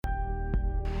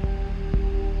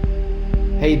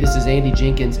Hey, this is Andy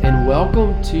Jenkins, and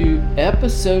welcome to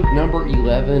episode number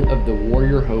 11 of the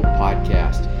Warrior Hope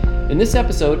podcast. In this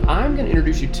episode, I'm going to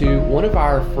introduce you to one of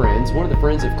our friends, one of the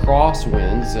friends of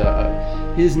Crosswinds.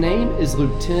 His name is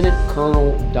Lieutenant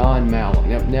Colonel Don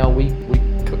Malin. Now we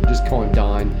just call him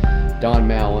Don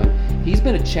Malin. He's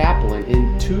been a chaplain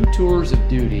in 2 tours of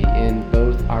duty in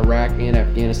both Iraq and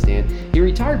Afghanistan. He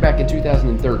retired back in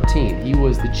 2013. He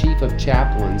was the chief of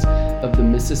chaplains of the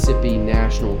Mississippi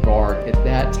National Guard at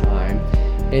that time.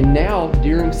 And now,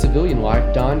 during civilian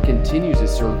life, Don continues his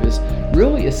service,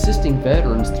 really assisting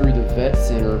veterans through the Vet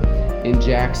Center in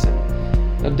Jackson.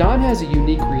 Now, Don has a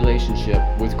unique relationship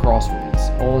with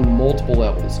Crosswinds on multiple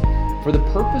levels. For the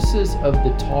purposes of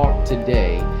the talk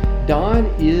today, Don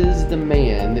is the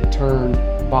man that turned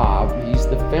Bob, he's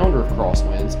the founder of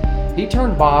Crosswinds, he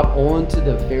turned Bob onto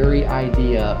the very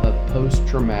idea of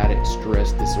post-traumatic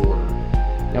stress disorder.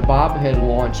 Now, Bob had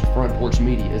launched Front Porch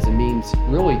Media as a means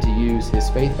really to use his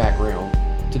faith background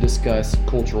to discuss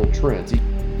cultural trends.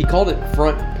 He called it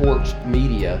Front Porch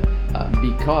Media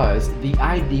because the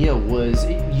idea was,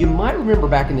 you might remember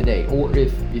back in the day, or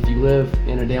if you live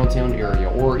in a downtown area,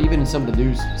 or even in some of the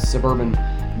new suburban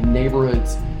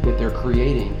neighborhoods that they're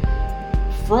creating,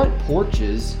 front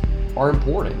porches are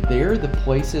important. They're the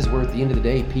places where at the end of the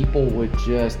day, people would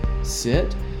just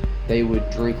sit. They would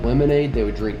drink lemonade, they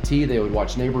would drink tea, they would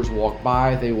watch neighbors walk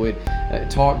by, they would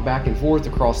talk back and forth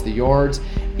across the yards.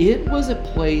 It was a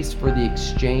place for the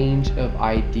exchange of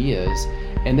ideas,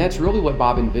 and that's really what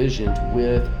Bob envisioned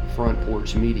with Front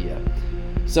Porch Media.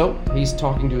 So he's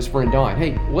talking to his friend Don.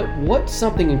 Hey, what's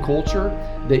something in culture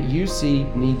that you see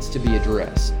needs to be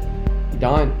addressed?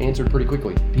 Don answered pretty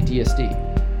quickly,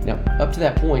 PTSD. Now, up to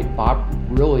that point, Bob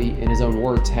really, in his own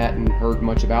words, hadn't heard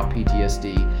much about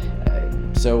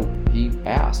PTSD. So he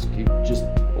asked,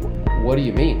 what do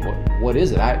you mean? What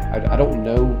is it? I don't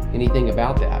know anything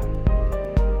about that.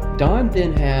 Don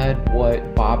then had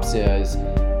what Bob says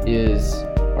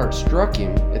struck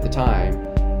him at the time.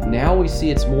 Now we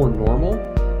see it's more normal,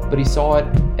 but he saw it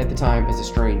at the time as a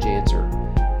strange answer.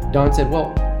 Don said,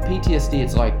 well, PTSD,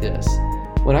 it's like this.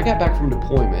 When I got back from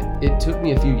deployment, it took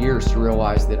me a few years to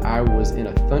realize that I was in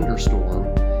a thunderstorm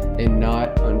and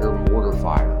not under mortar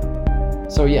fire.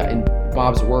 So yeah, in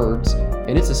Bob's words,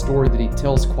 and it's a story that he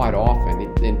tells quite often.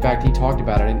 In fact, he talked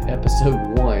about it in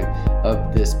episode 1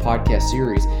 of this podcast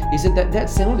series. He said that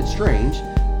sounded strange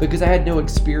because I had no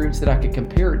experience that I could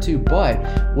compare it to, but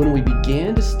when we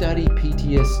began to study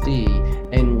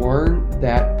PTSD and learn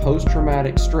that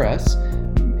post-traumatic stress,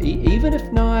 even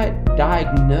if not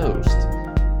diagnosed,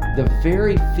 the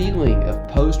very feeling of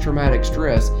post-traumatic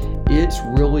stress, it's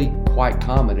really quite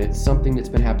common. It's something that's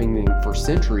been happening for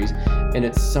centuries, and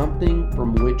it's something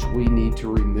from which we need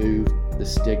to remove the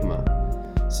stigma.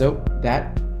 So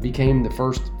that became the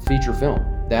first feature film.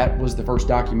 That was the first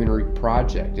documentary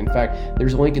project. In fact,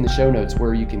 there's a link in the show notes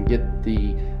where you can get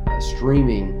the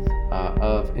streaming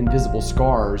of Invisible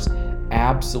Scars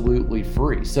absolutely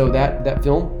free. So that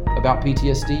film about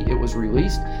PTSD, it was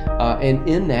released, and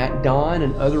in that, Don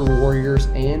and other warriors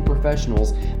and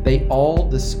professionals, they all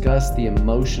discuss the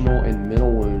emotional and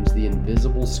mental wounds, the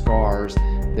invisible scars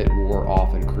that war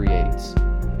often creates.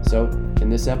 So in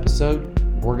this episode,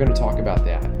 we're going to talk about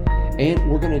that, and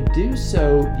we're going to do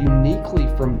so uniquely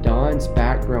from Don's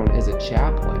background as a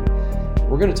chaplain.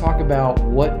 We're going to talk about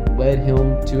what led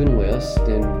him to enlist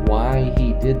and why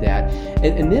he did that.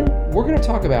 And then we're going to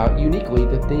talk about uniquely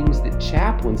the things that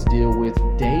chaplains deal with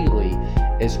daily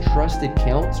as trusted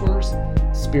counselors,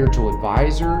 spiritual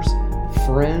advisors,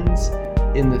 friends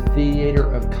in the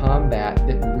theater of combat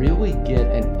that really get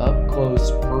an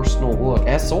up-close personal look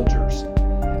as soldiers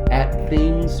at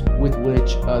things with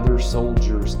which other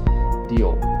soldiers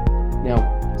deal.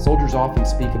 Now, soldiers often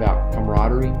speak about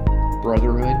camaraderie,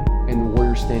 brotherhood, and the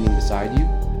warrior standing beside you,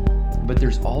 but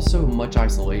there's also much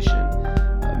isolation.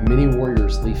 Many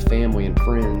warriors leave family and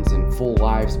friends and full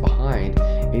lives behind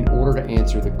in order to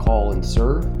answer the call and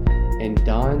serve, and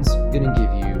Don's going to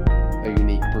give you a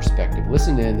unique perspective.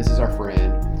 Listen in, this is our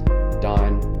friend,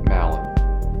 Don Malin.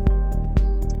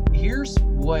 Here's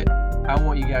what I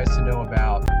want you guys to know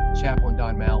about Chaplain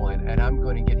Don Malin, and I'm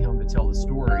going to get him to tell the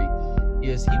story,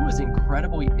 is he was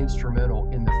incredibly instrumental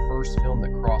in the first film that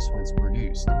Crosswinds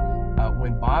produced.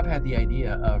 When Bob had the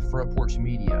idea of Front Porch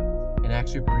Media and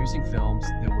actually producing films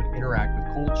that would interact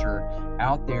with culture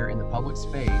out there in the public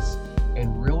space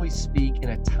and really speak in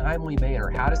a timely manner.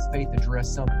 How does faith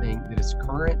address something that is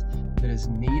current, that is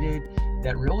needed,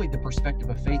 that really the perspective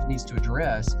of faith needs to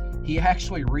address? He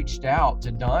actually reached out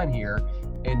to Don here,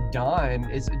 and Don,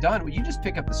 will you just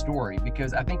pick up the story?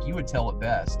 Because I think you would tell it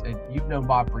best. And you've known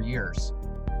Bob for years.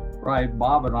 Right.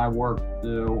 Bob and I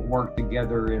worked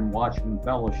together in Watchman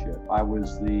Fellowship. I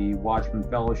was the Watchman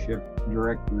Fellowship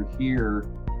director here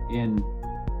in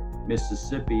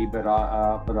Mississippi, but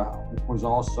I was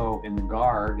also in the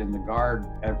Guard, and the Guard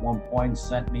at one point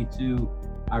sent me to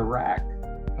Iraq.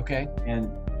 Okay. And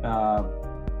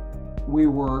we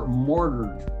were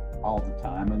mortared all the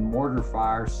time, and mortar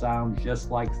fire sounds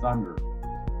just like thunder.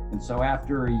 And so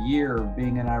after a year of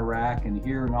being in Iraq and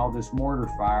hearing all this mortar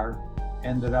fire,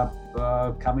 ended up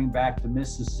coming back to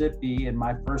Mississippi. And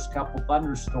my first couple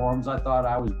thunderstorms, I thought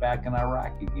I was back in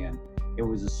Iraq again. It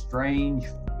was a strange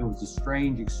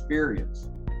experience.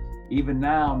 Even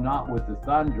now, not with the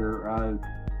thunder,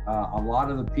 a lot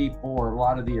of the people, or a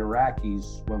lot of the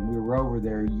Iraqis, when we were over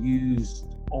there, used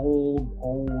old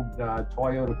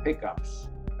Toyota pickups.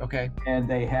 Okay. And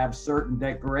they have certain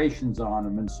decorations on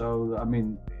them. And so, I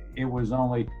mean, it was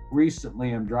only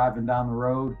recently I'm driving down the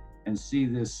road and see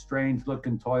this strange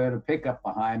looking Toyota pickup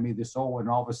behind me, this old, and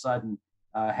all of a sudden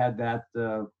had that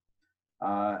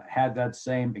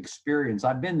same experience.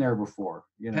 I've been there before,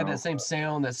 Had that same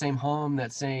sound, that same hum,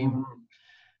 that same.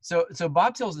 Mm-hmm. So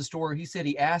Bob tells the story. He said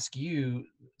he asked you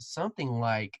something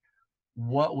like,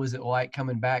 what was it like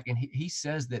coming back? And he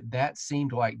says that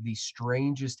seemed like the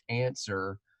strangest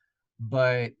answer,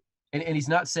 but, and he's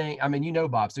not saying, I mean,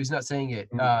 Bob, so he's not saying it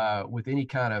with any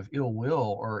kind of ill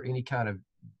will or any kind of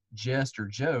jest or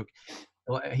joke.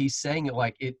 He's saying it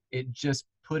like it just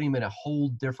put him in a whole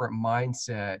different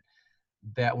mindset,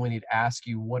 that when he'd ask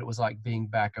you what it was like being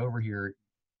back over here,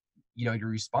 you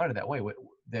responded that way,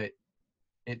 that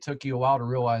it took you a while to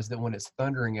realize that when it's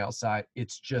thundering outside,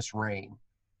 it's just rain.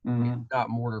 Mm-hmm. It's not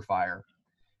mortar fire.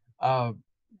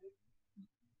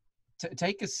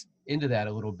 Take us into that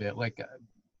a little bit. Like,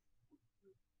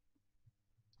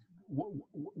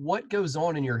 what goes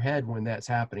on in your head when that's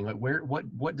happening? Like,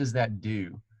 what does that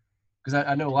do? Because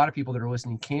I know a lot of people that are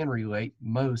listening can relate.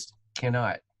 Most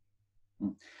cannot.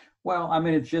 Well, I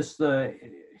mean, it's just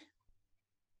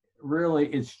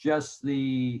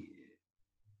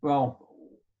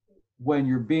when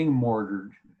you're being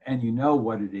mortared and you know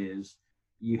what it is,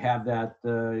 you have that,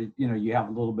 you have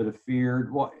a little bit of fear.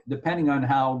 Well, depending on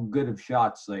how good of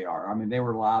shots they are. I mean, they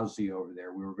were lousy over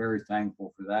there. We were very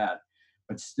thankful for that.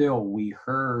 But still, we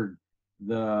heard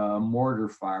the mortar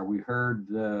fire. We heard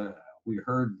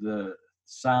the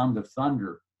sound of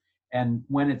thunder. And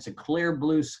when it's a clear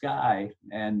blue sky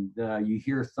and you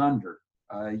hear thunder,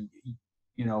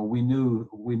 we knew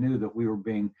that we were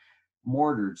being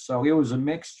mortared. So it was a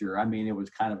mixture. I mean, it was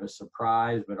kind of a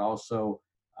surprise, but also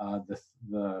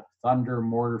the thunder,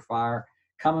 mortar fire.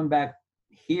 Coming back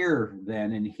here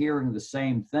then and hearing the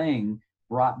same thing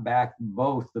brought back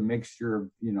both the mixture of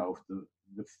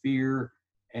the fear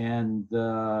and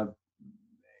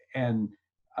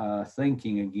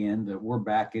thinking again that we're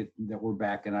back in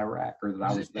Iraq, or that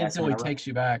I was back in Iraq. It takes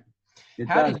you back. It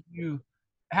how does.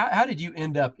 How did you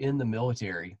end up in the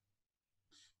military?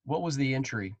 What was the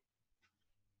entry?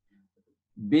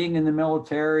 Being in the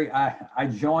military, I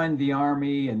joined the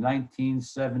Army in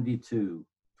 1972.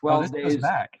 12 days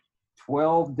back.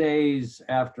 12 days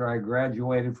after I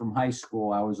graduated from high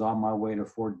school, I was on my way to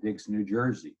Fort Dix, New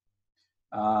Jersey.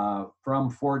 From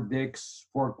Fort Dix,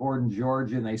 Fort Gordon,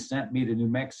 Georgia, and they sent me to New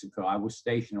Mexico. I was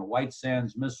stationed at White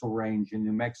Sands Missile Range in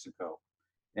New Mexico,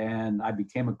 and I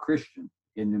became a Christian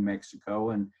in New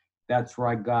Mexico, and that's where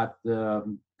I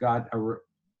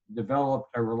developed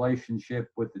a relationship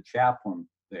with the chaplain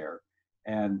there,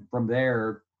 and from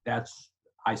there,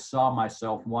 I saw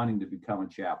myself wanting to become a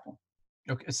chaplain.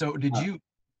 Okay, so did you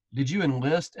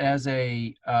enlist as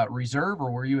a reserve,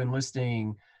 or were you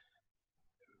enlisting?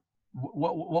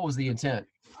 What was the intent?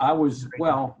 I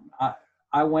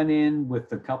went in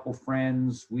with a couple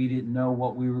friends. We didn't know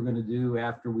what we were going to do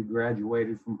after we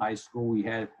graduated from high school. We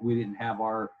didn't have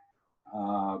our.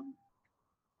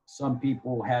 Some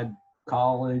people had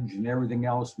college and everything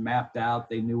else mapped out.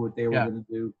 They knew what they were going to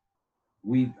do.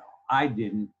 I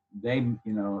didn't. They,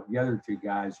 the other two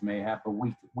guys may have, but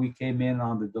we came in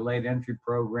on the delayed entry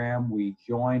program. We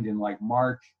joined in like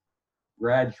March.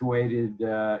 Graduated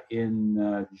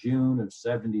in June of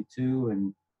 '72,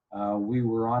 and we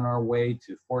were on our way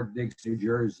to Fort Dix, New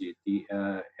Jersey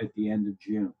at the end of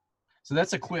June. So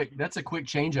that's a quick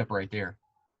change up right there.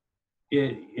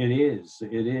 It is,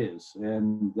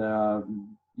 and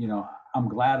I'm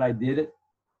glad I did it.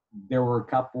 There were a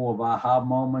couple of aha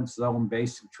moments though in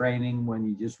basic training when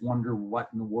you just wonder what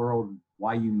in the world,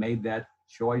 why you made that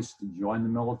choice to join the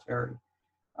military.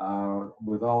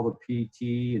 With all the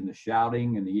PT and the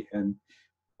shouting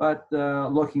but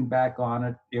looking back on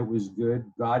it, it was good.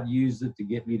 God used it to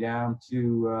get me down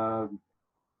to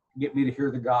get me to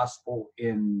hear the gospel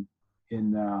in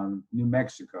New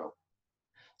Mexico.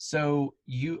 So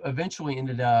you eventually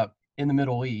ended up in the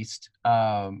Middle East.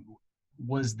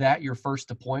 Was that your first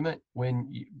deployment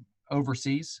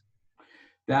overseas?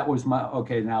 That was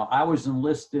okay. Now I was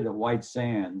enlisted at White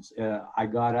Sands. I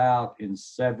got out in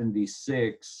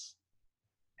 '76,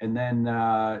 and then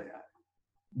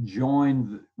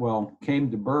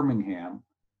came to Birmingham.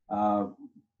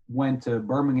 Went to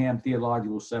Birmingham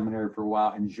Theological Seminary for a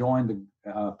while and joined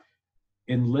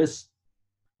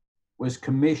was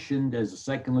commissioned as a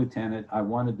second lieutenant. I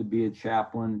wanted to be a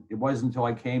chaplain. It wasn't until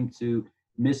I came to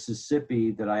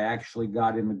Mississippi that I actually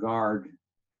got in the Guard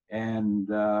and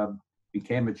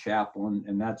became a chaplain,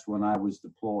 and that's when I was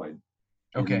deployed.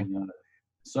 Okay. And,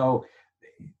 so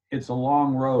it's a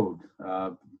long road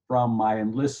from my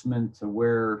enlistment to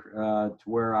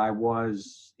where I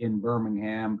was in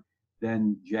Birmingham,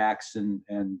 then Jackson,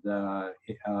 and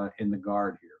in the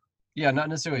Guard here. Yeah, not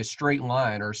necessarily a straight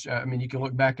line, or I mean, you can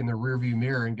look back in the rearview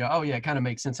mirror and go, "Oh yeah, it kind of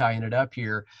makes sense how I ended up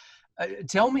here."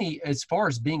 Tell me, as far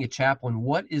as being a chaplain,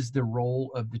 what is the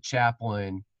role of the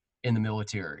chaplain in the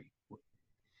military?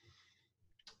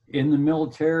 In the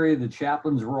military, the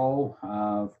chaplain's role,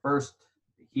 first,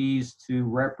 he's to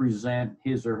represent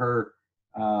his or her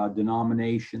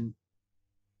denomination.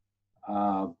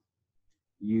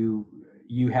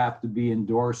 You have to be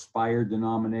endorsed by your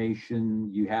denomination.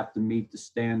 You have to meet the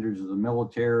standards of the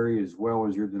military as well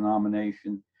as your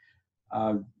denomination.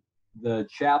 The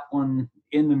chaplain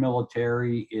in the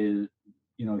military is,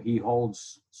 he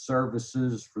holds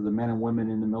services for the men and women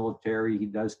in the military. He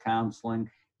does counseling.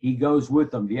 He goes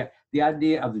with them. The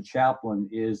idea of the chaplain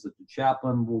is that the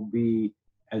chaplain will be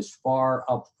as far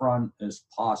up front as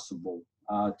possible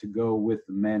to go with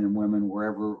the men and women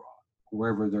wherever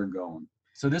they're going.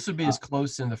 So this would be as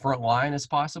close in the front line as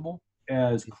possible?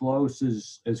 As close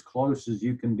as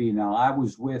you can be. Now,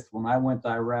 when I went to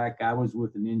Iraq, I was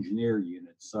with an engineer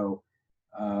unit. So,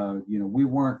 we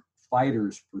weren't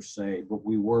fighters per se, but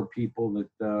we were people that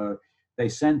they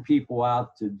send people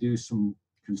out to do some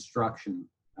construction,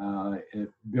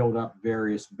 build up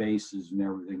various bases and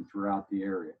everything throughout the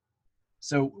area.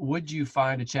 So would you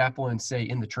find a chaplain, say,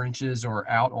 in the trenches or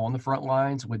out on the front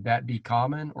lines? Would that be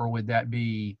common, or would that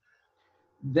be?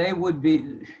 They would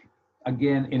be,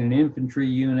 again, in an infantry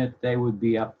unit, they would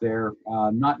be up there,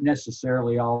 not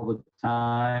necessarily all the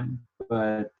time,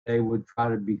 but they would try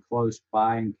to be close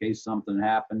by in case something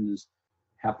happened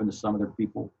to some of their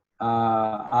people.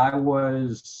 I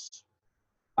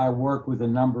worked with a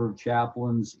number of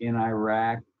chaplains in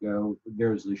Iraq.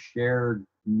 There's a shared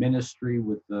ministry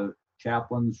with the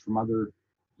chaplains from other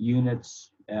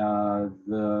units.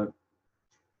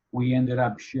 We ended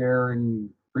up sharing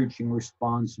preaching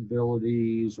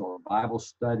responsibilities or Bible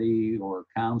study or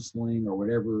counseling or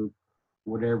whatever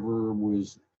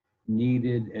was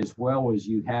needed, as well as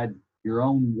you had your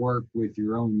own work with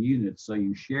your own unit. So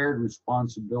you shared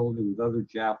responsibility with other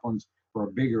chaplains for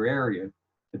a bigger area,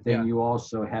 but then you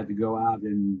also had to go out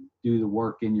and do the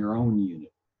work in your own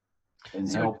unit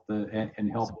and help the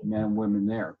men and women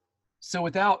there. So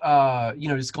without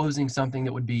disclosing something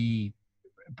that would be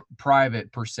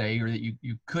private per se, or that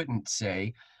you couldn't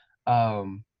say,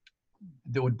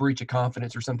 that would breach a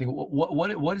confidence or something,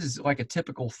 what is like a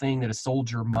typical thing that a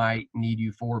soldier might need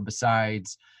you for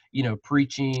besides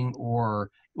preaching,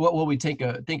 or what we think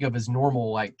of as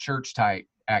normal, like church type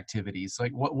activities?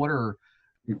 Like what are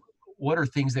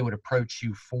things they would approach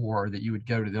you for that you would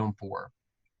go to them for?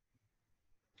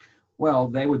 Well,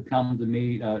 they would come to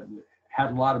me,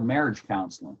 had a lot of marriage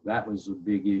counseling. That was a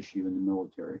big issue in the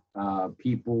military.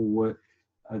 People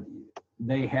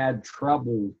they had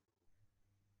trouble.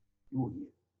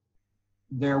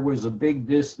 There was a big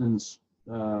distance,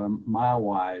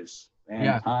 mile-wise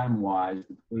and time-wise,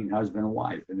 between husband and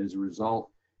wife. And as a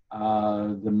result,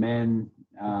 the men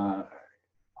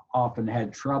often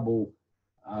had trouble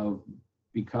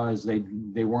because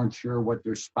they weren't sure what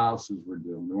their spouses were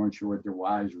doing. They weren't sure what their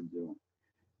wives were doing.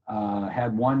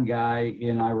 Had one guy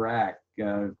in Iraq,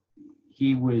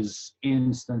 he was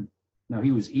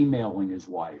emailing his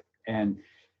wife, and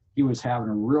he was having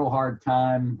a real hard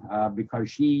time because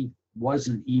she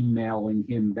wasn't emailing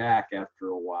him back after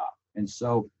a while. And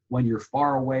so when you're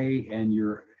far away and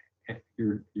you're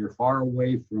far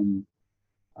away from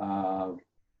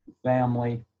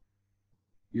family,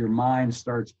 your mind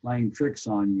starts playing tricks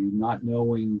on you, not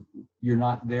knowing you're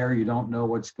not there, you don't know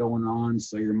what's going on,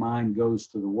 so your mind goes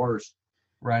to the worst.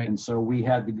 Right. And so we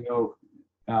had to go.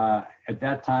 At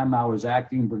that time, I was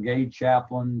acting brigade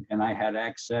chaplain, and I had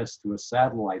access to a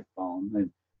satellite phone. And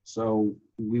so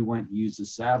we went and used a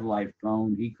satellite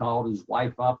phone. He called his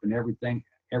wife up, and everything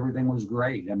everything was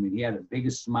great. I mean, he had the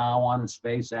biggest smile on his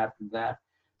face after that.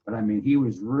 But I mean, he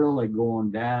was really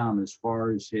going down as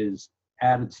far as his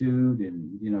attitude,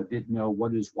 and didn't know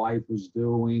what his wife was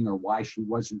doing or why she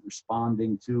wasn't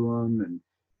responding to him. And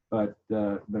but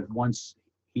once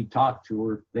he talked to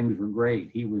her, things were great.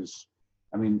 He was,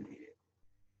 I mean,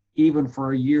 even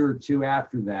for a year or two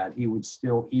after that, he would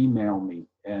still email me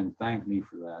and thank me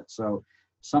for that. So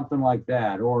something like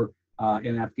that. Or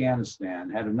in Afghanistan,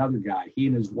 had another guy. He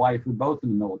and his wife were both in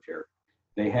the military.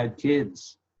 They had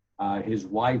kids. His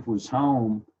wife was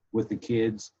home with the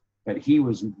kids, but he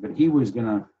was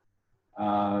gonna.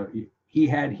 He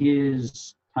had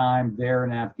his time there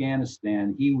in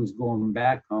Afghanistan. He was going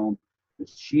back home, but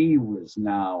she was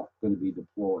now going to be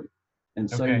deployed. And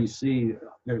so Okay. you see,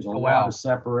 there's a Oh, lot wow. of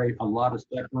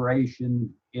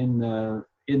separation in the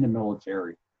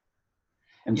military.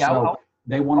 And Yeah. so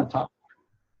they want to talk.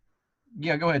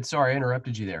 Yeah, go ahead. Sorry, I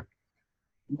interrupted you there.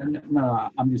 No,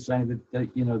 I'm just saying that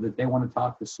they want to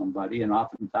talk to somebody, and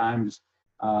oftentimes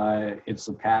it's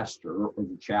the pastor or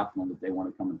the chaplain that they want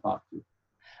to come and talk to.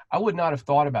 I would not have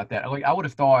thought about that. Like, I would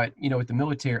have thought, with the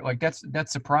military, like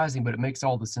that's surprising, but it makes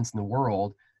all the sense in the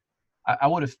world. I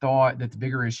would have thought that the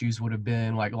bigger issues would have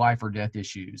been like life or death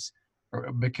issues,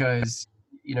 because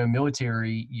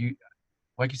military,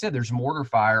 like you said, there's mortar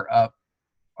fire up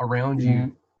around you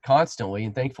Mhm. constantly,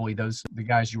 and thankfully the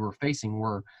guys you were facing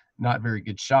were not very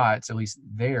good shots, at least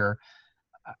there.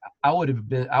 I would have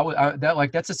been,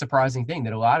 that's a surprising thing,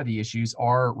 that a lot of the issues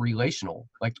are relational.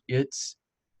 Like, it's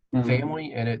Mhm.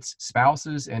 family and it's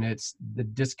spouses and it's the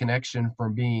disconnection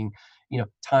from being,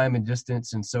 time and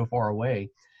distance and so far away.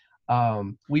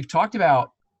 We've talked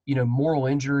about, moral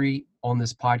injury on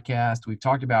this podcast. We've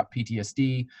talked about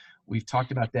PTSD. We've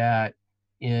talked about that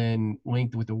in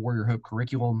length with the Warrior Hope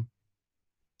curriculum.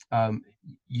 Um,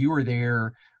 you were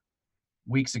there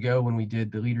weeks ago when we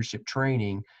did the leadership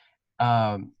training.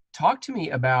 Talk to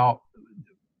me about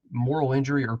moral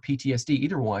injury or PTSD,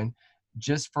 either one,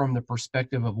 just from the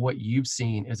perspective of what you've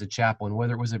seen as a chaplain,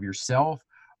 whether it was of yourself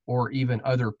or even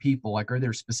other people. Like, are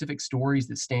there specific stories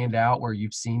that stand out where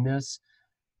you've seen this,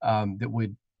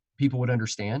 that people would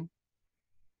understand?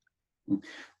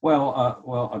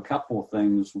 Well, a couple of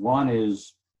things. One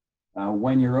is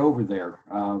when you're over there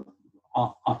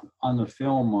on the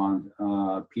film on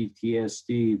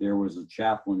PTSD, there was a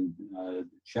chaplain,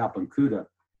 Chaplain Kuda,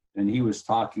 and he was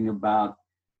talking about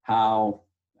how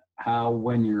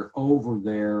when you're over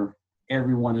there,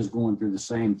 everyone is going through the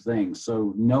same thing,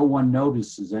 so no one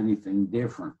notices anything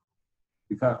different.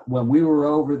 Because when we were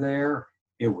over there,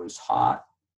 it was hot,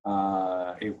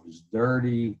 it was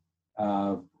dirty.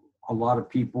 A lot of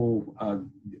people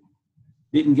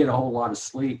didn't get a whole lot of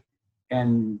sleep,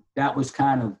 and that was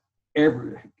kind of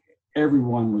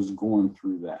everyone was going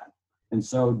through that, and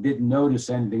so didn't notice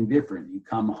anything different. You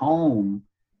come home,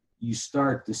 you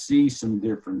start to see some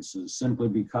differences simply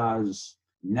because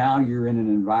now you're in an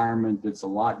environment that's a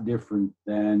lot different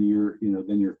than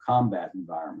your combat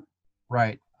environment.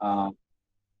 Right.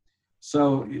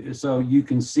 So you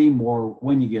can see more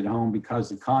when you get home because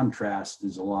the contrast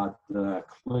is a lot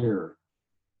clearer.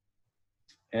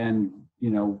 And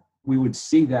we would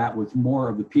see that with more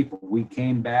of the people. We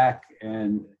came back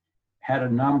and had a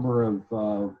number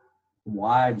of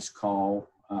wives call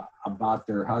about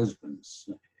their husbands,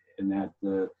 and that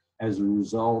as a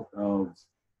result of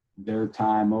their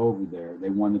time over there, they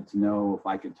wanted to know if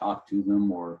I could talk to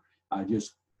them or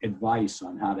just advice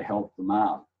on how to help them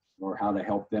out or how to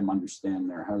help them understand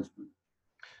their husband.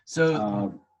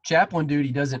 So chaplain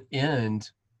duty doesn't end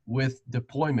with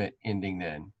deployment ending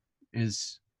then,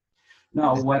 is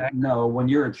that... No, when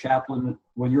you're a chaplain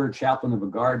of a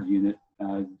guard unit,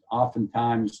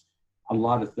 oftentimes a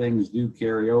lot of things do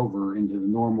carry over into the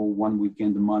normal 1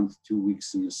 weekend a month, 2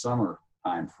 weeks in the summer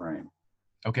time frame.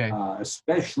 Okay.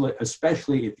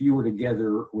 Especially if you were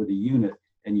together with a unit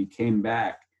and you came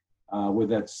back with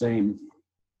that same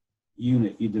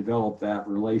unit, you develop that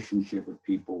relationship with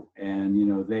people,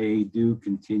 and they do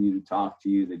continue to talk to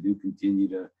you. They do continue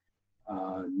to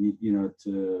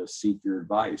to seek your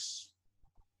advice.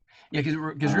 Yeah,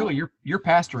 because really you're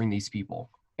pastoring these people,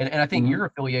 and I think Mm-hmm. your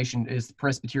affiliation is the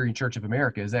Presbyterian Church of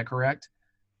America. Is that correct?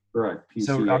 Correct.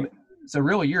 PCA. So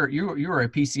really you're a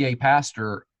PCA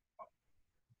pastor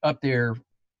up there,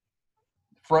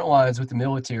 front lines with the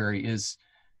military, is,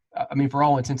 I mean, for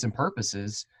all intents and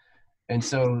purposes. And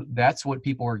so that's what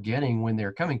people are getting when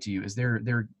they're coming to you, is they're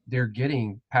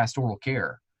getting pastoral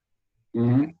care.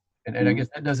 Mm-hmm. And I guess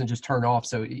that doesn't just turn off.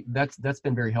 So that's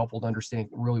been very helpful to understand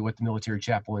really what the military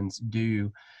chaplains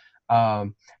do.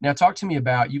 Now talk to me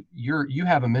about you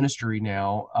have a ministry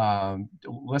now.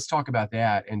 Let's talk about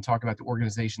that and talk about the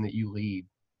organization that you lead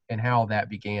and how that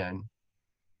began.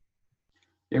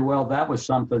 Yeah, well, that was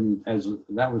something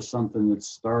that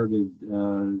started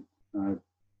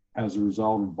as a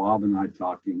result of Bob and I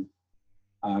talking.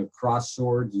 Cross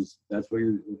swords that's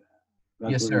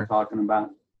Yes, what you're sir. talking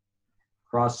about.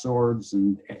 Cross swords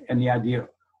and the idea.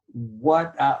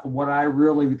 What I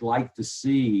really would like to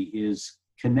see is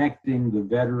connecting the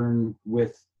veteran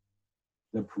with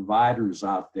the providers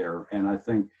out there, and I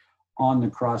think on the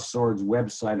Cross Swords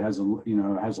website has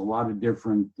a lot of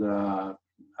different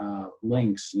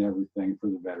links and everything for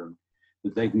the veteran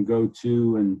that they can go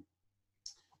to, and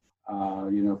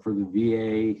for the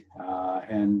VA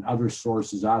and other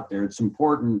sources out there. It's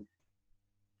important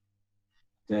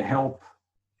to help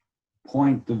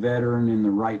point the veteran in the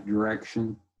right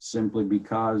direction, simply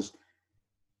because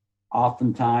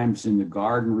oftentimes in the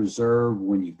Guard and Reserve,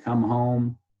 when you come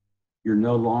home, you're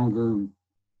no longer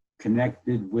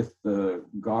connected with the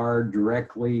Guard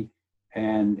directly,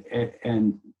 and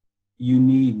you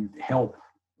need help,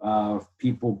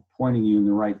 people pointing you in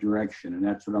the right direction, and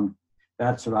that's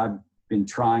what I've been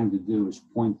trying to do, is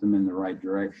point them in the right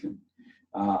direction.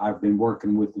 I've been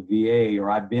working with the VA,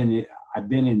 or I've been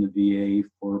in the VA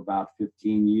for about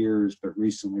 15 years, but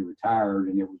recently retired,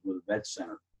 and it was with a vet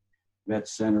center. Vet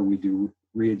center, we do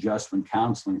readjustment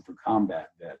counseling for combat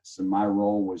vets, and my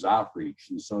role was outreach,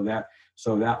 and so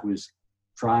that was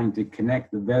trying to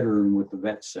connect the veteran with the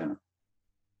vet center.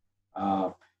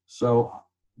 So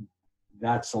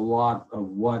that's a lot of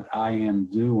what I am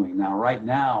doing now. Right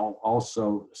now,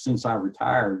 also, since I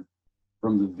retired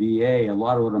from the VA, a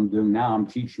lot of what I'm doing now, I'm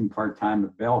teaching part-time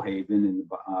at Belhaven in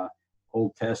the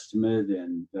Old Testament,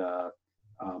 and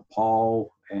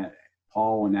Paul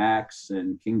and Acts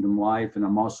and Kingdom Life, and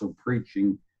I'm also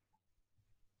preaching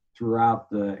throughout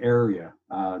the area,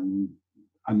 a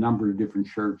number of different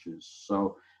churches.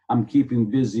 So I'm keeping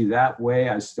busy that way.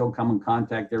 I still come in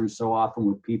contact every so often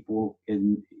with people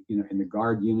in the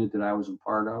Guard unit that I was a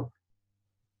part of,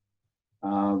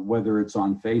 whether it's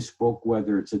on Facebook,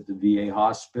 whether it's at the VA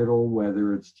hospital,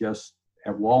 whether it's just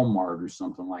at Walmart or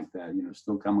something like that.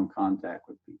 Still come in contact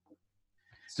with people.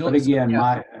 But again,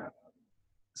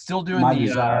 still doing my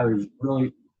desire is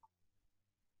really.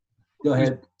 Go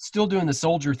ahead. Still doing the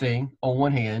soldier thing on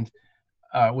one hand,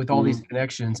 with all these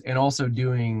connections, and also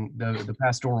doing the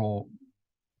pastoral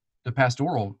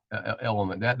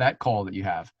element, that call that you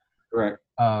have. Correct.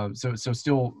 So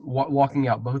still walking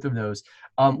out both of those.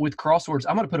 With Crosswords,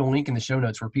 I'm going to put a link in the show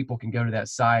notes where people can go to that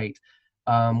site.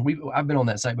 I've been on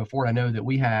that site before, and I know that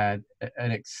we had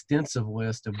an extensive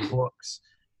list of books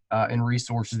and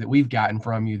resources that we've gotten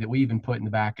from you that we even put in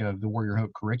the back of the Warrior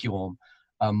Hope curriculum.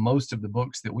 Most of the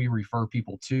books that we refer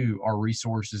people to are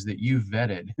resources that you've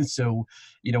vetted. So,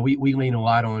 we lean a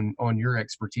lot on your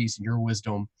expertise and your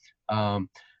wisdom. All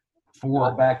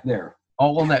back there.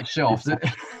 All on that shelf.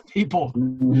 People,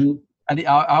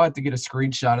 I'll have to get a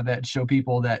screenshot of that and show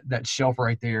people that shelf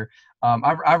right there.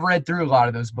 I've read through a lot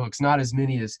of those books, not as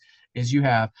many as you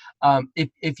have.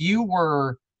 If you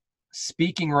were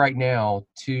speaking right now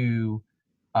to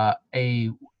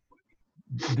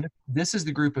this is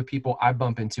the group of people I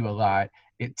bump into a lot.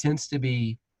 It tends to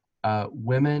be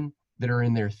women that are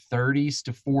in their 30s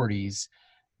to 40s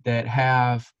that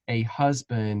have a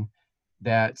husband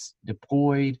that's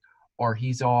deployed, or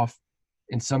he's off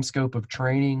in some scope of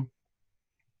training.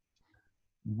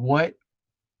 What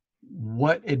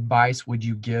advice would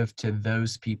you give to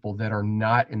those people that are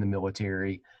not in the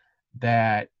military,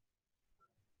 that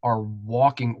are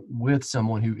walking with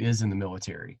someone who is in the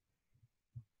military?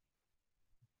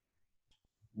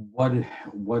 What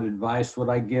advice would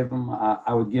I give them?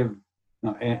 I would give,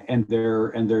 and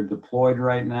they're deployed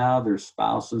right now. Their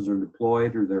spouses are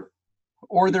deployed,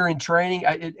 or they're in training.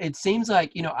 It seems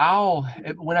like,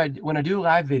 when I do a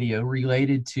live video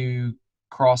related to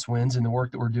Crosswinds and the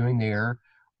work that we're doing there,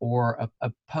 or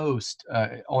a post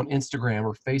on Instagram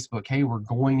or Facebook, hey, we're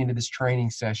going into this training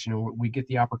session and we get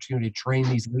the opportunity to train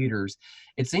these leaders.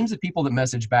 It seems that people that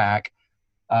message back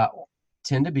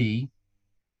tend to be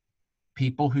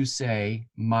people who say,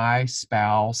 my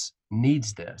spouse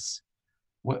needs this.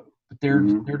 They're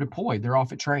deployed, they're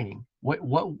off at training.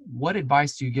 What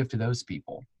advice do you give to those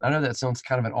people? I know that sounds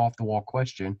kind of an off the wall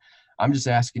question. I'm just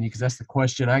asking you because that's the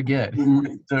question I get.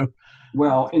 So,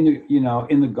 well, in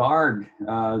the Guard,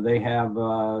 they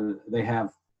have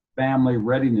family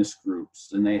readiness groups,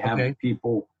 and they have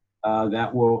people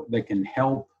that can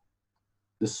help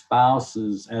the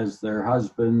spouses as their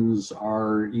husbands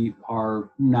are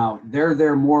now. They're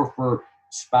there more for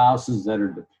spouses that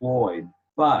are deployed,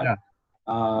 but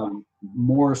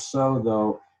More so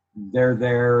though, they're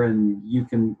there, and you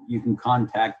can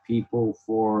contact people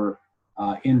for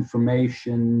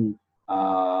information,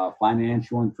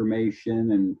 financial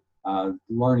information, and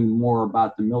learning more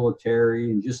about the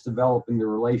military and just developing the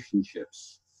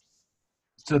relationships.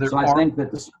 So there So I are think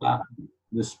that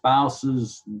the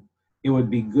spouses, it would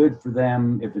be good for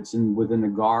them if it's within the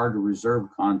Guard or Reserve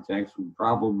context. Would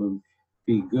probably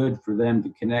be good for them to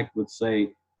connect with,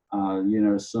 say,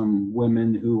 some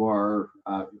women who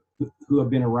have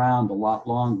been around a lot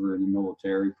longer in the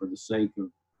military, for the sake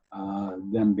of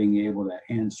them being able to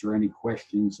answer any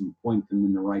questions and point them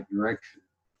in the right direction.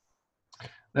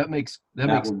 that makes That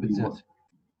would good be what. sense.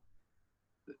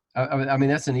 I mean,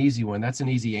 that's an easy one. That's an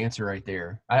easy answer right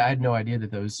there. I had no idea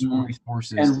that those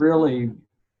resources. And really,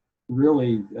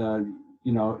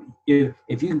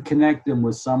 if you can connect them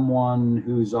with someone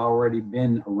who's already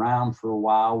been around for a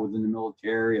while within the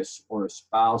military, or a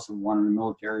spouse of one in the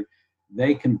military,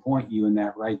 they can point you in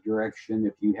that right direction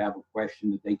if you have a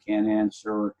question that they can't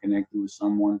answer, or connect you with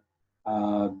someone.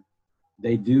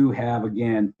 They do have,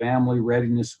 again, family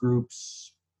readiness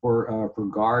groups for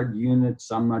Guard units.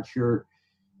 I'm not sure.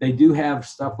 They do have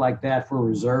stuff like that for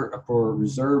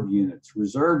reserve units.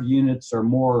 Reserve units are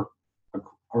more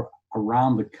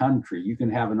around the country. You can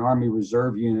have an Army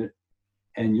Reserve unit,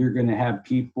 and you're going to have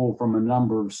people from a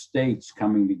number of states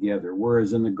coming together.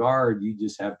 Whereas in the Guard, you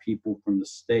just have people from the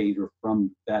state or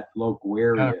from that local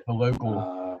area The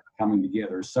local. coming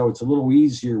together. So it's a little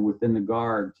easier within the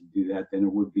Guard to do that than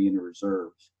it would be in the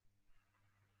reserves.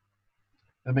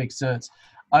 That makes sense.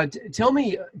 Tell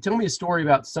me a story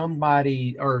about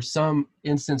somebody or some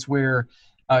instance where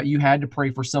you had to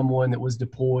pray for someone that was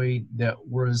deployed, that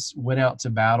went out to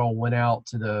battle, went out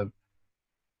to the.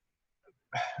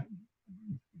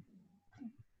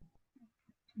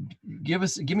 Give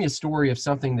me a story of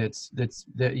something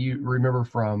that you remember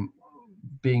from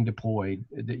being deployed,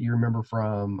 that you remember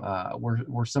from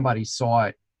where somebody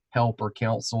sought help or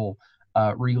counsel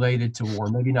related to war,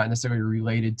 maybe not necessarily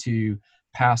related to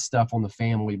past stuff on the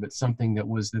family, but something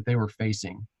that they were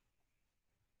facing.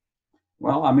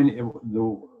 Well, I mean, the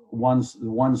one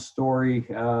story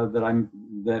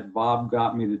that Bob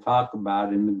got me to talk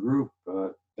about in the group,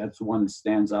 that's the one that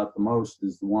stands out the most.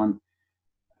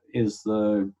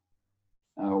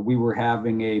 We were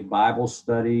having a Bible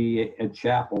study at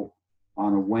chapel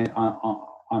on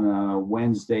a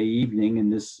Wednesday evening,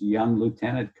 and this young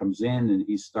lieutenant comes in, and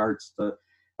he's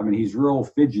real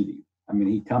fidgety. I mean,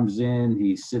 he comes in,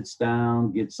 he sits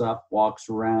down, gets up, walks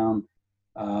around.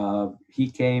 He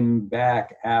came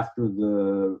back after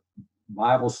the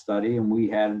Bible study,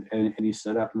 and he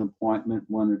set up an appointment,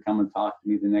 wanted to come and talk to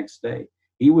me the next day.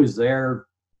 He was there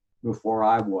before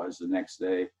I was the next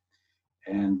day,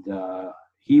 and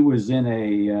he was in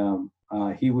a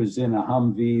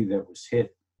Humvee that was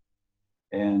hit,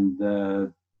 and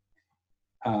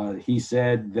he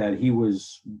said that he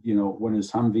was, when his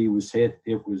Humvee was hit,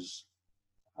 it was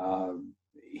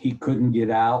he couldn't get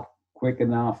out quick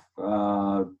enough.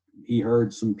 He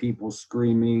heard some people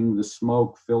screaming, the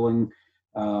smoke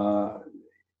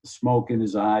smoke in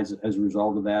his eyes as a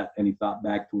result of that, and he thought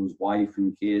back to his wife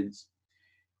and kids,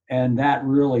 and that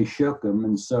really shook him.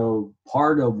 And so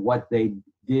part of what they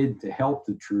did to help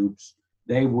the troops,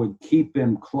 they would keep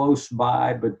him close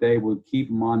by, but they would keep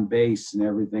him on base and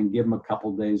everything, give him a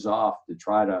couple days off to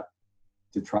try to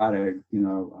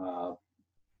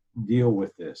deal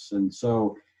with this. And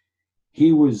so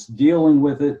he was dealing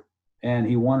with it, and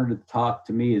he wanted to talk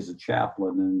to me as a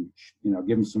chaplain and,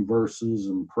 give him some verses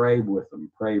and pray with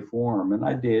him, pray for him. And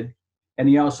I did. And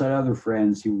he also had other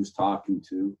friends he was talking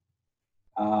to.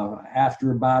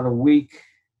 After about a week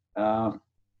or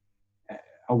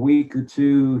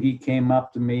two, he came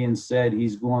up to me and said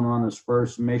he's going on his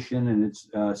first mission, and it's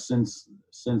since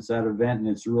that event, and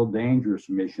it's a real dangerous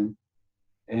mission,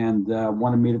 and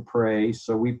wanted me to pray.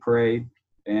 So we prayed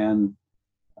and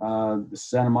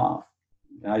sent him off.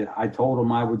 I told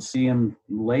him I would see him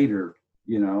later,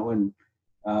 and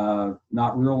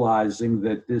not realizing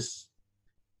that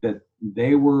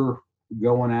they were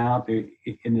going out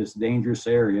in this dangerous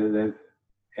area,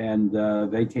 and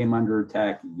they came under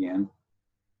attack again.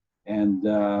 And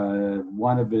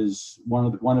one of his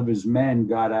men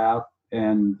got out,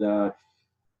 and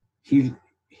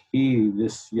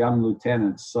this young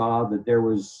lieutenant saw that there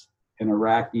was an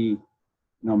Iraqi,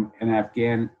 an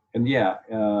Afghani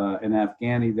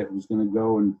that was going to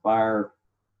go and fire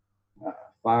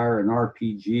an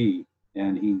RPG,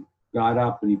 and he got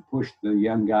up and he pushed the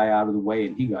young guy out of the way,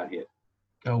 and he got hit.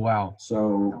 Oh, wow.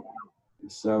 So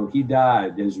he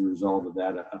died as a result of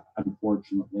that,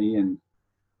 unfortunately. And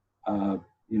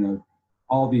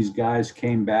all these guys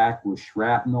came back with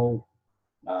shrapnel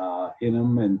in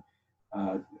them, and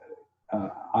uh,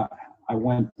 I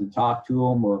went to talk to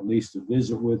them, or at least to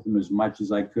visit with them as much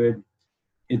as I could.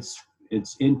 It's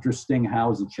interesting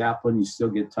how, as a chaplain, you still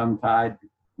get tongue tied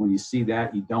when you see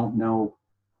that. You don't know,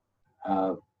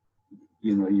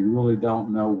 you really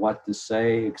don't know what to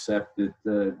say, except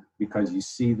that because you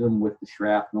see them with the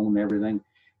shrapnel and everything.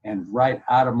 And right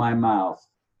out of my mouth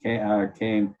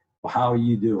came, well, how are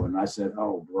you doing? I said,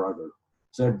 oh, brother.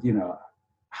 Said,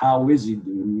 how is he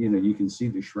doing? You can see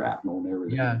the shrapnel and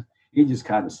everything. Yeah. He just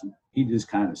kind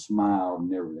of smiled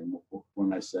and everything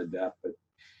when I said that. But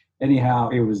anyhow,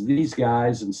 it was these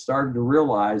guys, and started to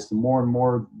realize the more and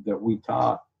more that we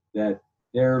talked, that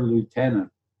their lieutenant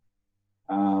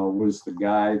was the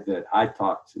guy that I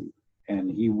talked to, and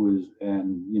they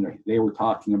were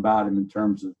talking about him in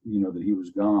terms of, that he was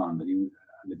gone, that he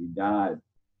died,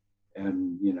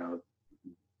 and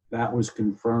that was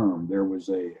confirmed. There was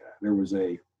a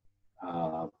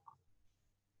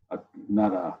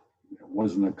not a, it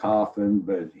wasn't a coffin,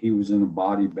 but he was in a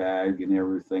body bag and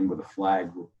everything, with a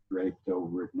flag draped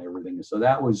over it and everything. So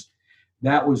that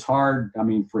was hard. I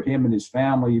mean, for him and his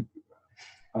family,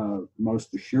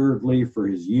 most assuredly for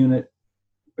his unit,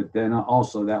 but then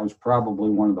also that was probably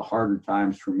one of the harder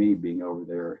times for me, being over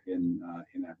there in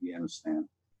Afghanistan.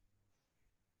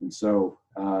 And so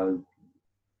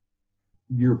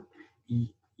you're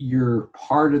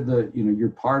part of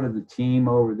the team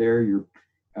over there.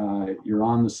 You're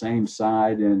on the same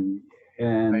side, and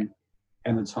Right.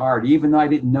 and it's hard. Even though I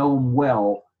didn't know him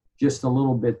well, just a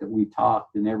little bit that we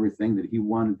talked and everything, that he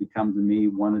wanted to come to me,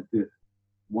 wanted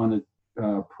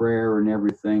prayer and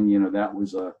everything. That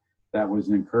was an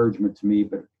encouragement to me.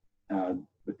 But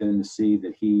then to see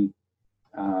that he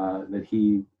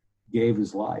gave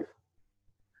his life.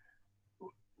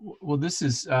 Well, this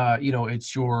is,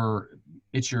 it's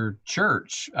your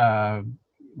church,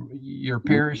 your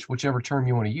parish, whichever term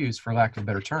you want to use, for lack of a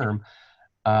better term,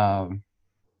 in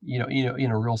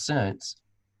a real sense.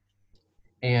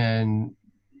 And,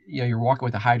 you're walking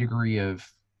with a high degree of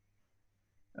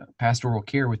pastoral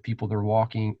care with people that are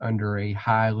walking under a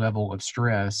high level of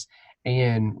stress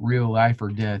and real life or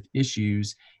death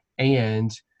issues.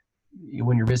 And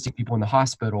when you're visiting people in the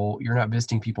hospital, you're not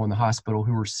visiting people in the hospital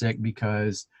who are sick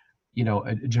because,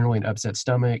 generally an upset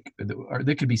stomach, or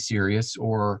that could be serious,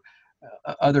 or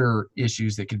other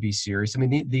issues that could be serious. I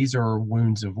mean, these are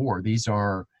wounds of war. These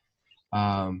are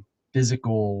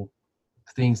physical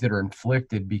things that are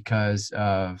inflicted because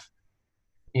of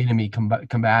enemy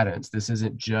combatants. This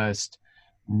isn't just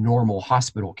normal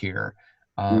hospital care.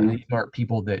 These aren't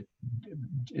people that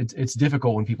it's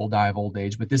difficult when people die of old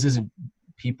age, but this isn't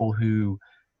people who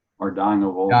are dying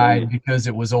of old died age because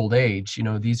it was old age.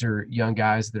 These are young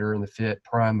guys that are in the fit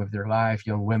prime of their life,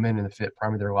 young women in the fit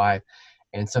prime of their life,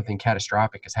 and something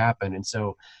catastrophic has happened. And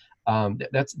so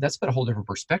that's been a whole different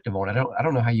perspective on it. I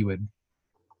don't know how you would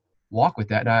walk with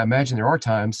that. And I imagine there are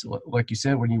times, like you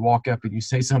said, when you walk up and you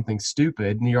say something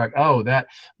stupid and you're like, oh, that,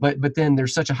 but then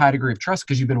there's such a high degree of trust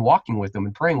because you've been walking with them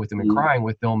and praying with them and crying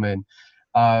with them, and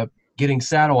getting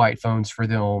satellite phones for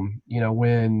them,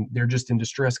 when they're just in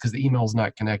distress because the email's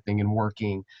not connecting and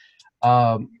working.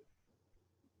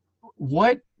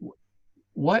 What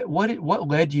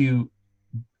led you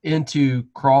into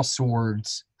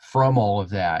Crosswords from all of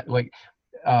that? Like,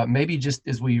 maybe just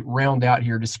as we round out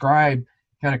here, describe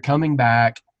kind of coming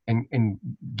back and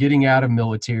getting out of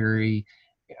military,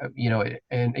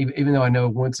 and even though I know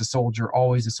once a soldier,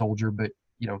 always a soldier, but,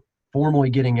 formally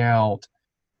getting out,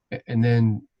 and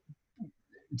then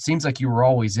it seems like you were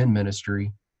always in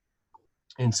ministry.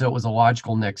 And so it was a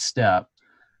logical next step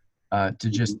to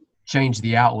just change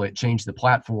the outlet, change the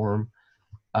platform.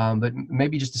 But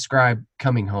maybe just describe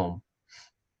coming home.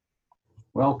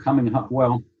 Well, coming home,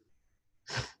 well,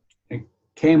 I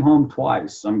came home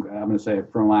twice. I'm going to say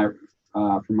from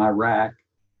Iraq.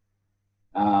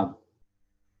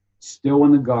 Still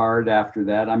in the Guard after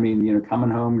that. I mean, coming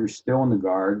home, you're still in the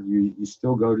Guard. You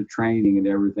still go to training and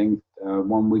everything,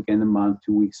 1 weekend a month,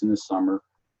 2 weeks in the summer.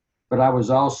 But I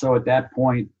was also at that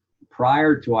point,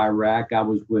 prior to Iraq, I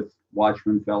was with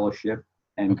Watchman Fellowship,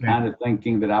 and kind of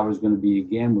thinking that I was going to be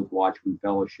again with Watchman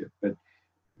Fellowship. But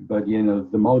the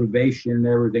motivation and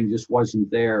everything just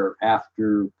wasn't there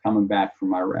after coming back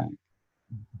from Iraq.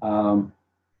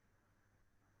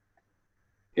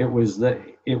 It was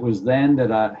then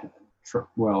that I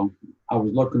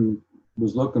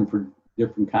was looking for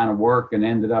different kind of work, and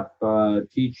ended up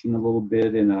teaching a little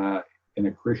bit in a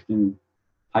Christian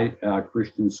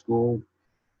school.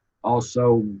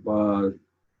 Also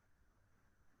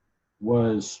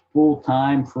was full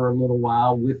time for a little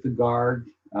while with the Guard,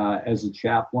 as a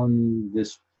chaplain.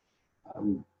 This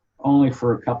only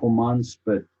for a couple months,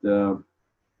 but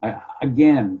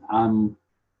again,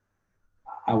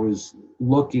 I was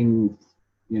looking,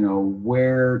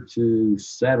 where to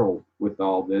settle with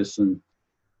all this, and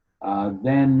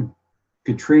then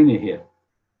Katrina hit,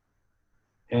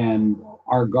 and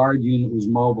our guard unit was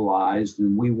mobilized,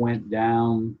 and we went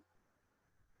down.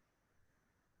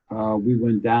 We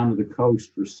went down to the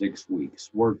coast for 6 weeks,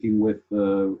 working with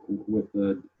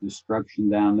the destruction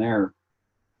down there.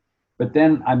 But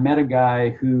then I met a guy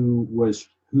who was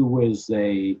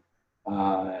a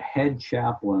head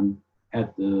chaplain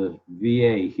at the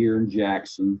VA here in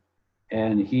Jackson,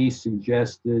 and he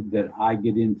suggested that I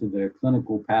get into the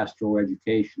clinical pastoral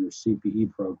education or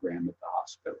CPE program at the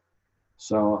hospital.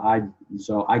 So I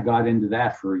got into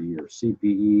that for a year,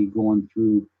 CPE, going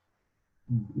through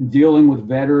dealing with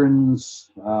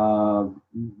veterans,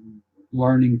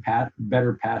 learning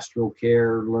better pastoral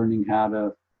care, learning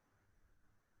how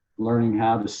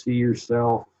to see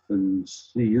yourself and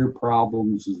see your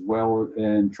problems as well,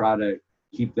 and try to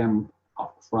keep them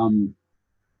from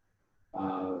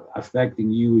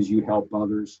affecting you as you help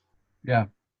others. Yeah.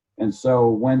 And so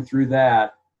went through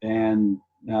that, and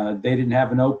they didn't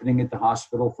have an opening at the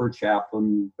hospital for a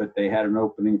chaplain, but they had an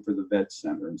opening for the vet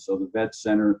center. And so the vet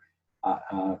center,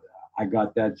 I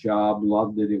got that job,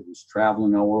 loved it. It was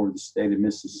traveling all over the state of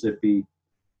Mississippi.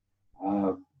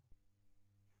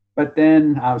 But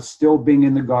then I was still being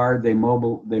in the Guard. They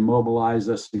mobilized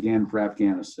us again for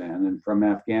Afghanistan. And from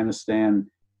Afghanistan,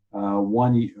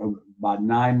 about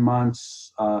 9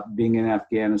 months being in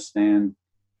Afghanistan,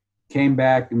 came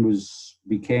back and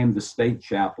became the state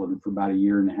chaplain for about a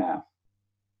year and a half.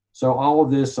 So all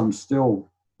of this, I'm still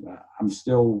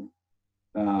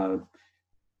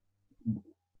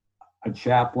a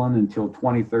chaplain until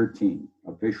 2013,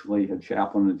 officially a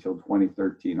chaplain until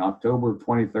 2013. October of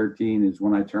 2013 is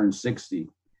when I turned 60,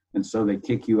 and so they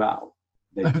kick you out.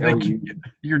 They tell you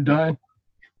you're done.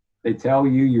 They tell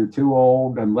you you're too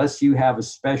old unless you have a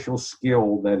special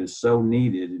skill that is so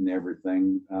needed and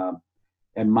everything.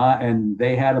 And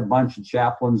they had a bunch of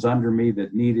chaplains under me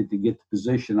that needed to get the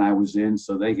position I was in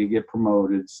so they could get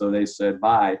promoted. So they said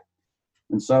bye.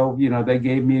 And so, they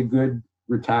gave me a good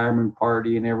retirement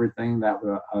party and everything, that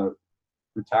was a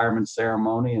retirement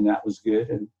ceremony, and that was good.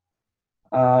 And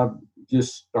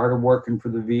just started working for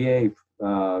the VA.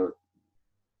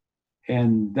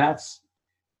 And that's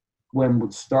when we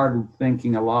started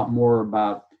thinking a lot more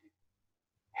about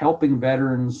helping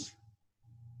veterans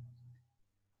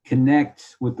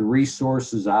connect with the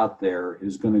resources out there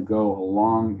is going to go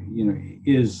along,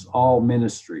 is all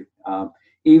ministry.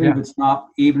 Even if it's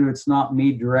not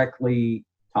me directly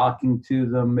talking to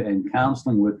them and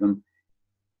counseling with them,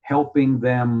 helping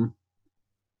them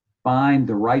find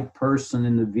the right person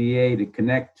in the VA to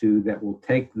connect to that will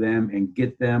take them and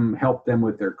help them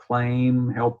with their claim,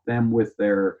 help them with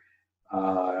their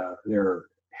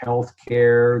health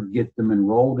care, get them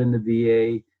enrolled in the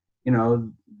VA.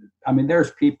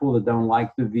 There's people that don't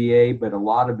like the VA, but a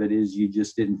lot of it is you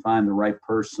just didn't find the right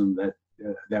person that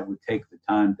would take the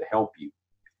time to help you.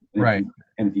 And right.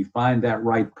 If you find that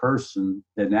right person,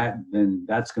 then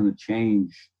that's going to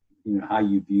change, how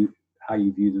you view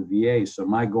the VA. So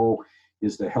my goal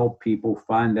is to help people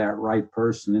find that right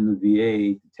person in the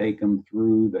VA, to take them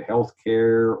through the health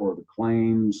care or the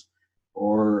claims,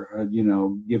 or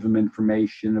give them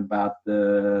information about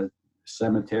the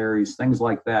cemeteries, things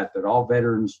like that all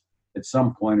veterans at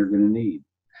some point are going to need.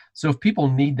 So if people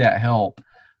need that help,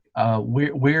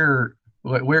 where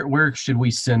should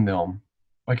we send them?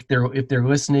 Like if they're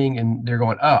listening and they're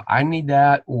going, oh, I need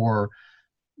that, or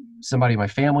somebody in my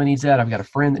family needs that. I've got a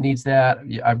friend that needs that.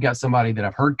 I've got somebody that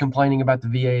I've heard complaining about the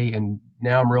VA, and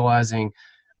now I'm realizing,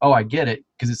 oh, I get it,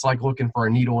 because it's like looking for a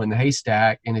needle in the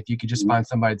haystack. And if you could just find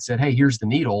somebody that said, hey, here's the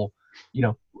needle,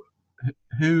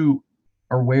 who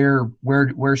or where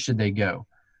should they go?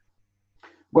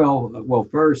 Well,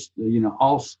 first,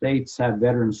 all states have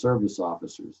veteran service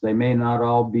officers. They may not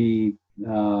all be,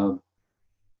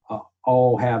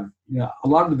 all have, a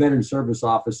lot of the veteran service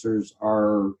officers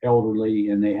are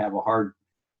elderly and they have a hard,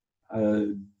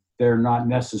 they're not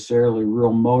necessarily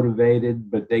real motivated,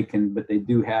 but they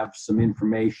do have some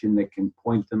information that can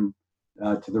point them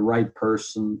to the right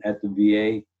person at the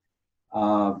VA.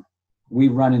 We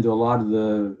run into a lot of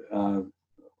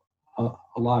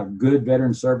good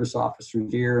veteran service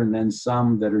officers here, and then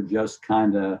some that are just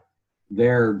kind of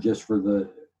there just for the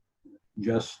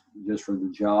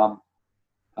job.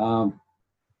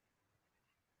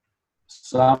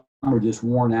 Some are just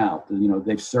worn out.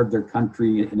 They've served their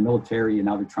country in the military, and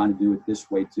now they're trying to do it this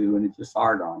way too, and it's just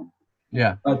hard on them.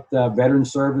 Yeah. But veteran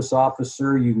service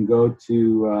officer, you can go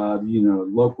to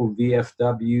local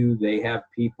VFW. They have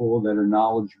people that are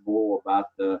knowledgeable about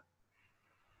the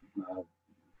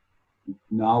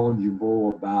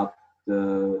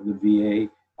VA,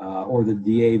 or the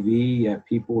DAV. You have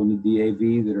people in the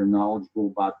DAV that are knowledgeable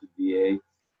about the VA.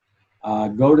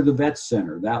 Go to the vet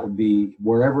center. That would be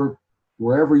wherever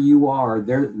you are.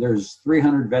 There's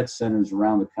 300 vet centers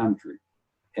around the country,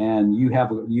 and you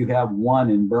have one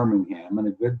in Birmingham. And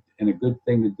a good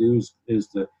thing to do is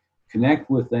to connect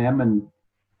with them,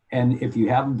 and if you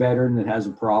have a veteran that has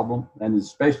a problem, and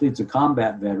especially it's a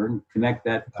combat veteran, connect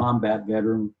that combat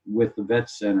veteran with the vet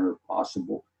center if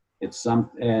possible.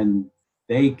 And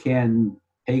they can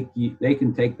take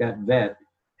that vet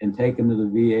and take them to the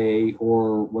VA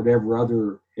or whatever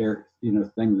other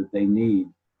thing that they need,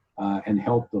 and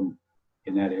help them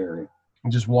in that area.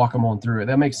 And just walk them on through it.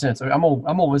 That makes sense. I'm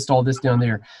gonna list all this down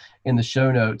there in the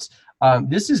show notes.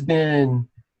 This has been,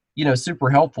 super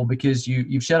helpful because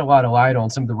you've shed a lot of light on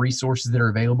some of the resources that are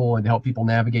available and to help people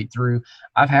navigate through.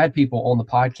 I've had people on the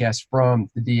podcast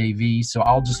from the DAV, so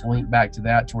I'll just link back to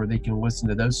that to where they can listen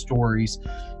to those stories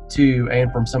too,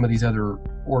 and from some of these other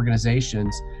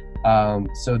organizations.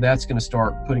 So that's going to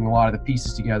start putting a lot of the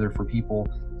pieces together for people.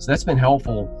 So that's been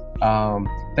helpful.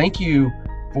 Thank you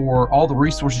for all the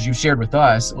resources you've shared with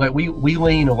us. Like we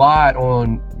lean a lot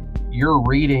on your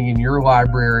reading in your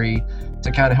library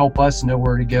to kind of help us know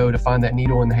where to go to find that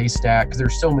needle in the haystack, because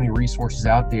there's so many resources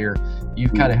out there.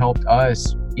 You've kind of helped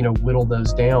us, whittle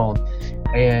those down.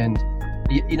 And,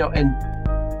 and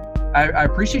I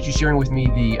appreciate you sharing with me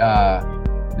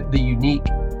the unique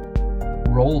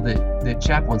role that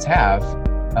chaplains have,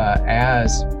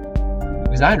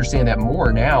 because I understand that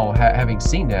more now, having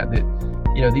seen that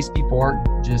these people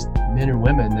aren't just men and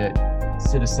women that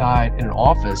sit aside in an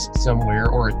office somewhere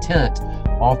or a tent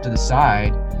off to the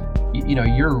side.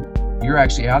 You're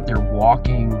actually out there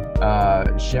walking,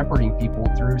 shepherding people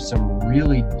through some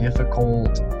really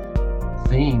difficult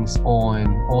things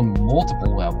on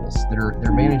multiple levels.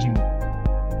 They're managing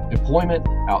deployment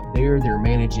out there. They're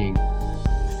managing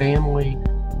family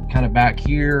kind of back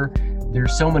here.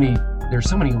 There's so many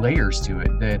layers to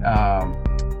it that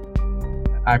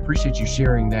I appreciate you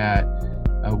sharing that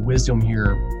wisdom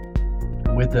here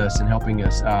with us and helping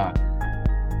us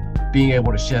being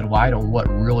able to shed light on what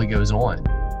really goes on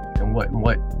and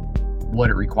what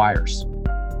it requires.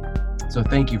 So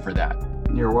thank you for that.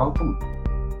 You're welcome.